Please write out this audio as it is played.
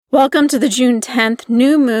Welcome to the June 10th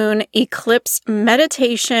New Moon Eclipse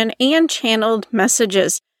Meditation and Channeled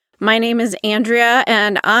Messages. My name is Andrea,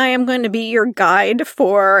 and I am going to be your guide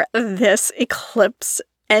for this eclipse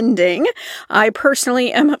ending. I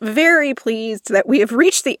personally am very pleased that we have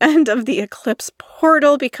reached the end of the eclipse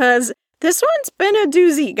portal because this one's been a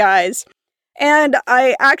doozy, guys. And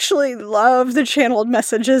I actually love the channeled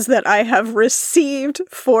messages that I have received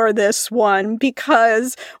for this one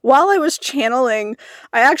because while I was channeling,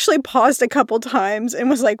 I actually paused a couple times and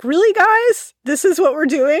was like, really, guys? This is what we're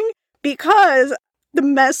doing? Because the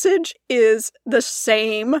message is the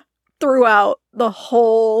same throughout the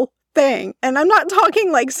whole thing. And I'm not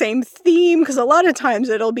talking like same theme, because a lot of times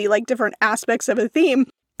it'll be like different aspects of a theme.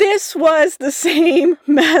 This was the same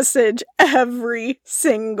message every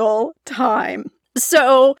single time.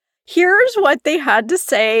 So here's what they had to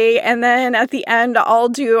say, and then at the end, I'll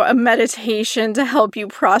do a meditation to help you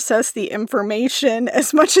process the information.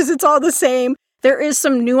 As much as it's all the same, there is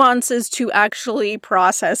some nuances to actually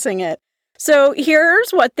processing it. So here's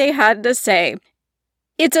what they had to say.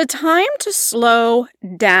 It's a time to slow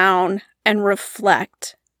down and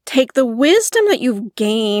reflect. Take the wisdom that you've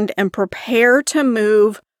gained and prepare to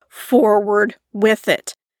move forward with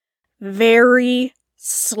it very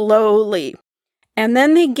slowly. And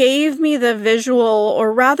then they gave me the visual,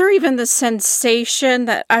 or rather even the sensation,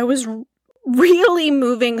 that I was really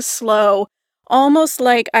moving slow, almost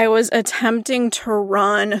like I was attempting to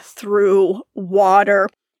run through water.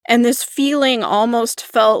 And this feeling almost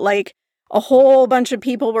felt like a whole bunch of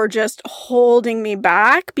people were just holding me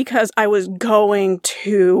back because I was going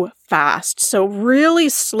too fast. So really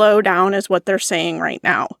slow down is what they're saying right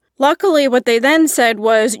now. Luckily, what they then said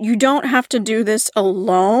was, you don't have to do this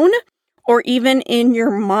alone or even in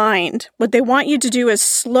your mind. What they want you to do is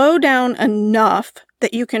slow down enough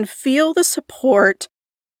that you can feel the support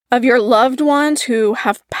of your loved ones who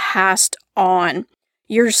have passed on.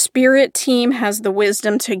 Your spirit team has the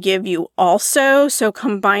wisdom to give you also. So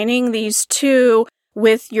combining these two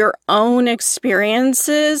with your own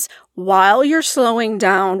experiences while you're slowing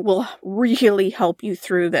down will really help you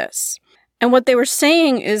through this. And what they were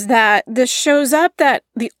saying is that this shows up that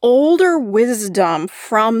the older wisdom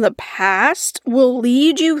from the past will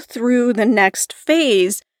lead you through the next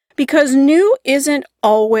phase because new isn't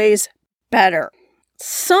always better.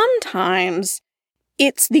 Sometimes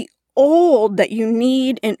it's the old that you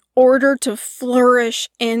need in order to flourish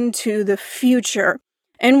into the future.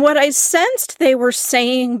 And what I sensed they were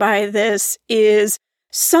saying by this is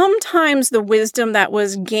sometimes the wisdom that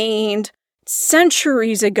was gained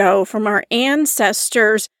centuries ago from our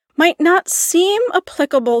ancestors might not seem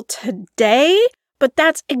applicable today, but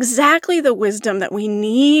that's exactly the wisdom that we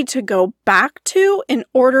need to go back to in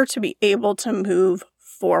order to be able to move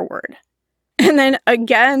forward. And then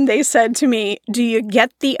again, they said to me, do you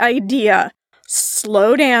get the idea?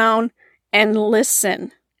 Slow down and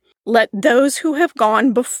listen. Let those who have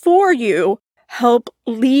gone before you help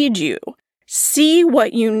lead you. See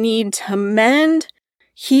what you need to mend,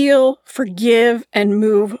 heal, forgive, and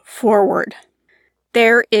move forward.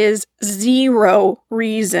 There is zero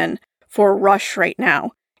reason for rush right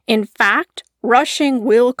now. In fact, rushing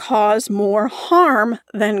will cause more harm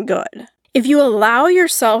than good. If you allow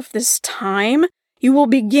yourself this time, you will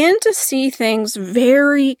begin to see things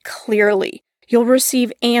very clearly. You'll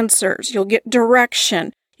receive answers, you'll get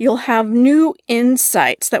direction, you'll have new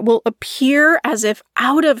insights that will appear as if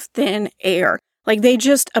out of thin air, like they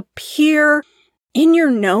just appear in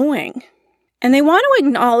your knowing. And they want to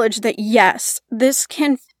acknowledge that yes, this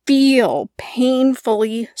can feel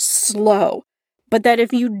painfully slow, but that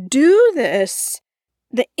if you do this,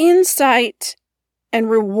 the insight and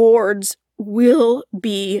rewards will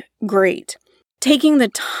be great. Taking the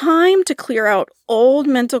time to clear out old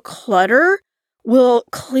mental clutter will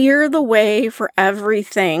clear the way for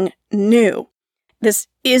everything new. This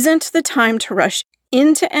isn't the time to rush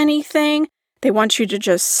into anything. They want you to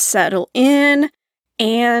just settle in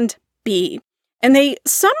and be. And they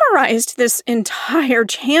summarized this entire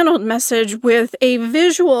channeled message with a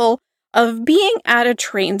visual of being at a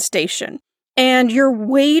train station. And you're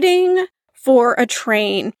waiting for a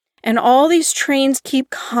train, and all these trains keep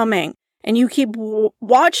coming, and you keep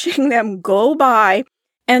watching them go by.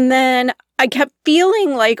 And then I kept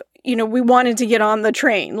feeling like, we wanted to get on the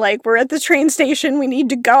train. Like, we're at the train station, we need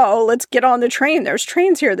to go, let's get on the train. There's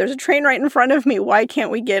trains here, there's a train right in front of me, why can't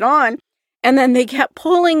we get on? And then they kept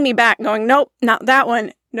pulling me back, going, nope, not that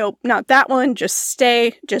one, nope, not that one, just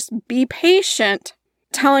stay, just be patient,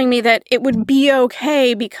 telling me that it would be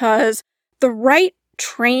okay because the right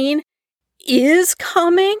train is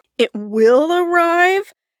coming, it will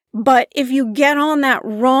arrive. But if you get on that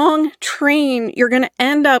wrong train, you're going to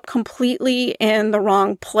end up completely in the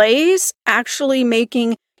wrong place, actually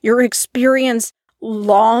making your experience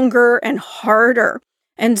longer and harder.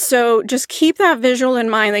 And so just keep that visual in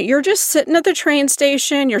mind that you're just sitting at the train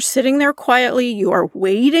station, you're sitting there quietly, you are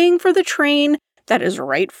waiting for the train that is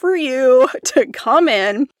right for you to come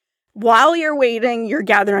in. While you're waiting, you're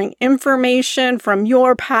gathering information from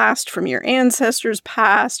your past, from your ancestors'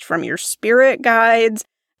 past, from your spirit guides,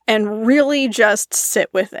 and really just sit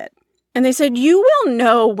with it. And they said, you will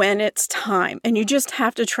know when it's time, and you just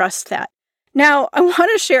have to trust that. Now, I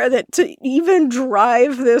want to share that to even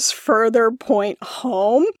drive this further point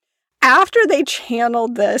home, after they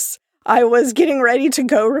channeled this, I was getting ready to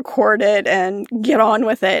go record it and get on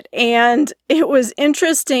with it. And it was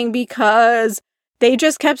interesting because they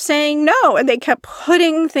just kept saying no, and they kept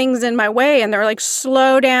putting things in my way. And they're like,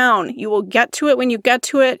 slow down. You will get to it when you get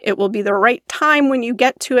to it. It will be the right time when you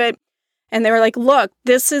get to it. And they were like, look,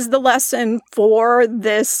 this is the lesson for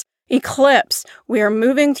this eclipse. We are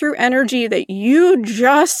moving through energy that you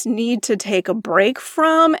just need to take a break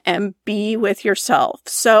from and be with yourself.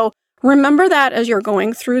 So remember that as you're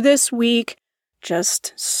going through this week,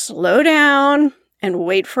 just slow down and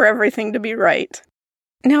wait for everything to be right.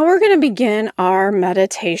 Now we're going to begin our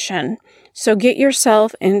meditation. So get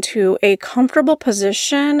yourself into a comfortable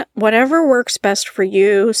position, whatever works best for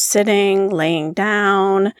you, sitting, laying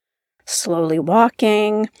down, slowly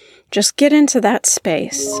walking. Just get into that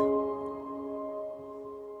space.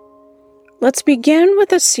 Let's begin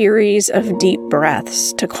with a series of deep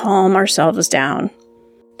breaths to calm ourselves down.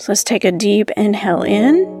 So let's take a deep inhale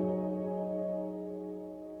in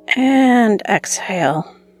and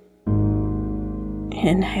exhale.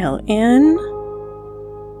 Inhale in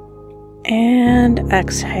and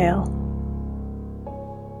exhale.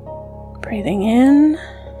 Breathing in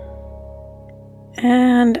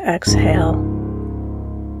and exhale.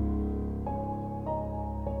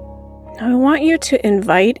 Now I want you to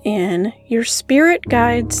invite in your spirit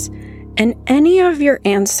guides and any of your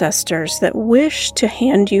ancestors that wish to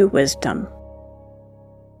hand you wisdom.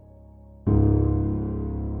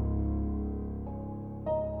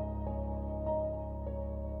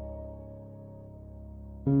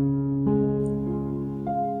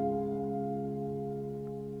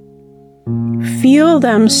 Feel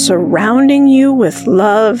them surrounding you with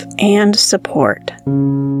love and support.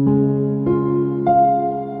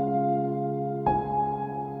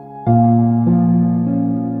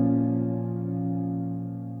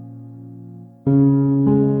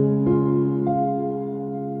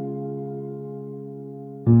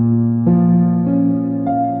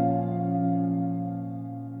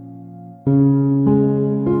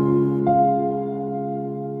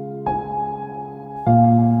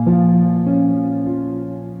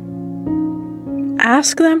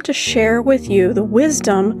 Ask them to share with you the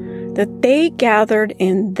wisdom that they gathered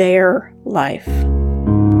in their life.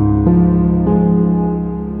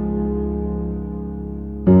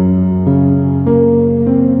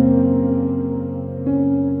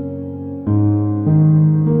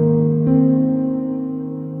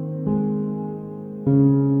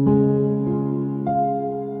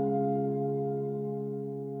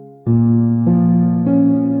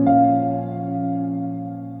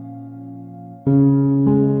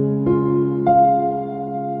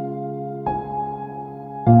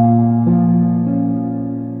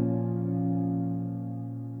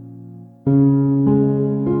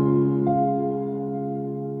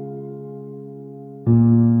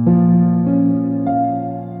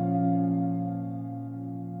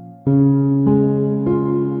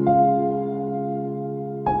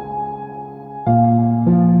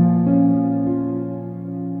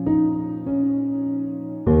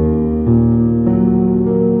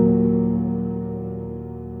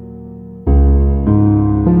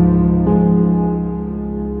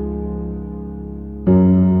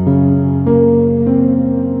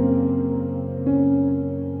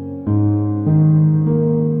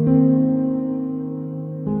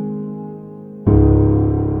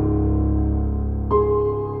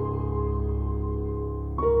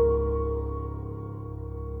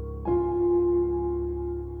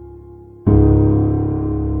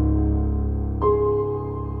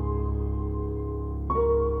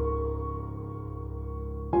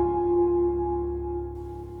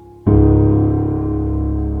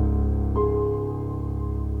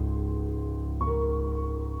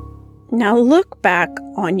 Now look back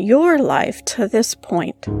on your life to this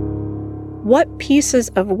point. What pieces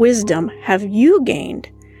of wisdom have you gained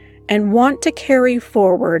and want to carry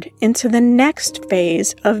forward into the next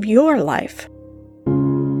phase of your life?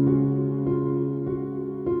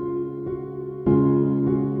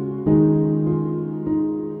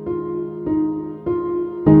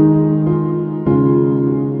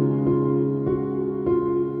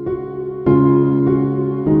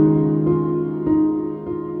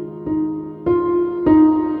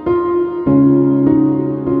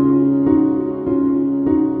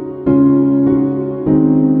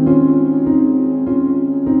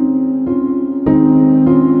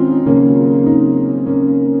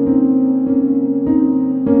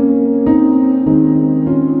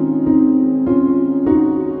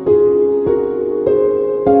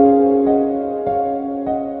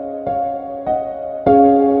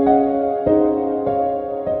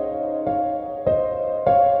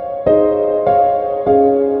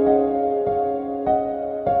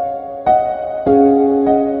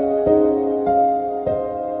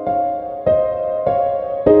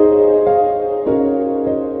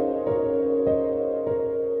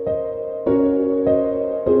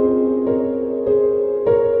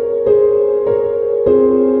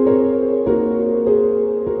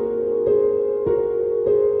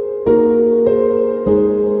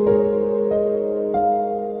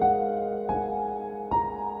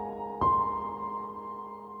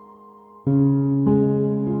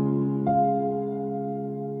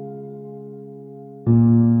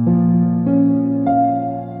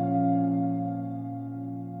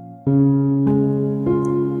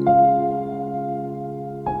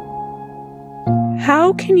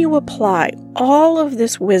 can you apply all of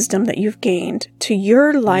this wisdom that you've gained to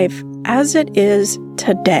your life as it is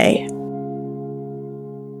today?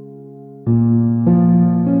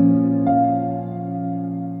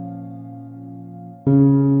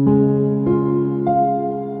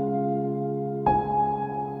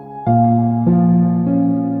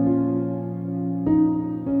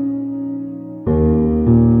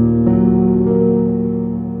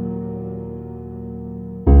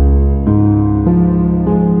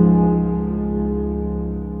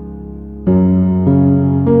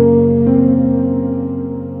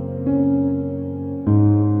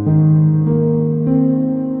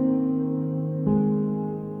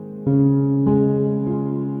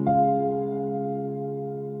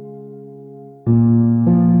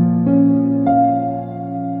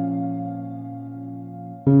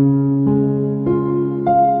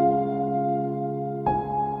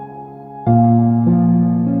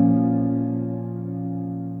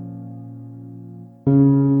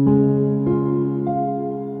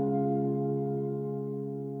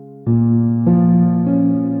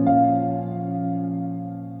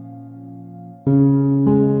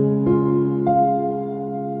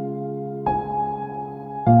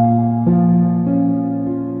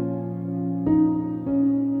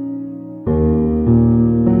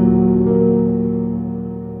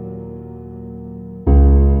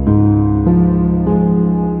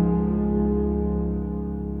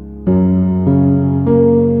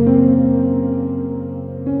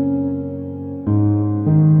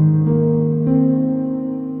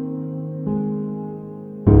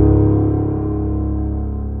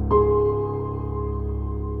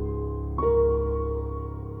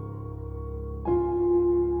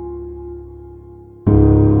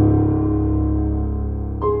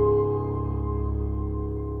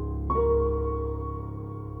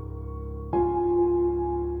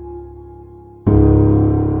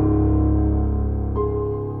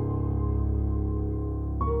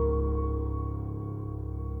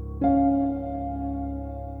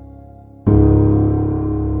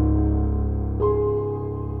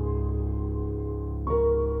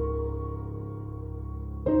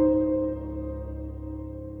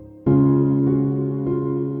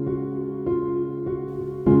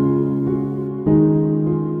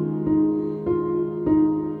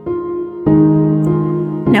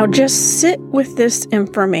 Now just sit with this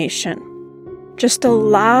information. Just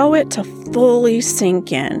allow it to fully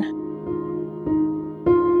sink in.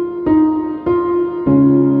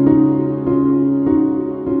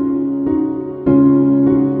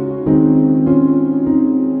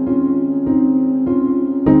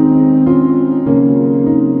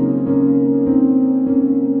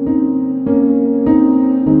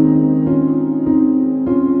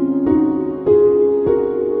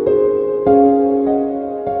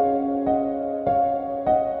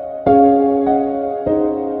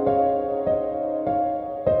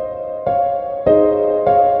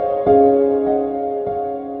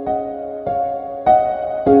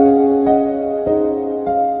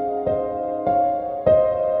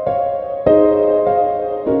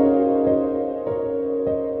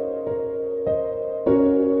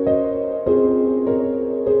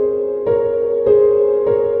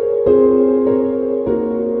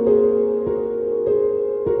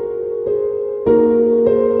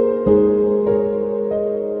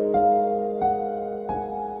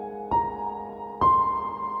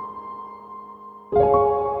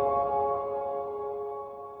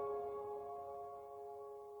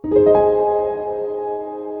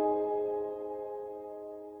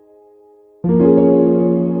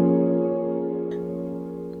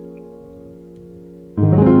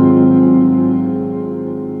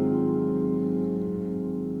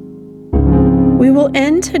 We will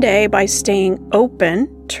end today by staying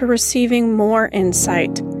open to receiving more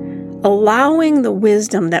insight, allowing the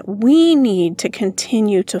wisdom that we need to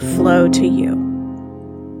continue to flow to you.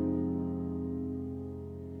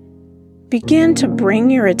 Begin to bring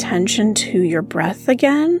your attention to your breath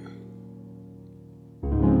again.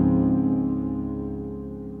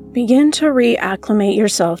 Begin to reacclimate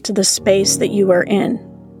yourself to the space that you are in.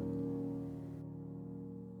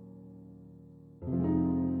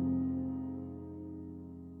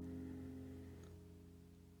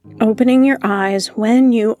 Opening your eyes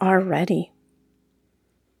when you are ready.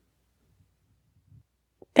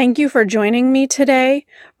 Thank you for joining me today.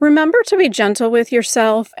 Remember to be gentle with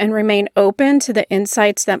yourself and remain open to the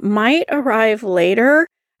insights that might arrive later.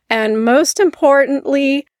 And most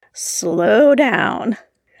importantly, slow down.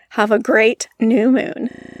 Have a great new moon.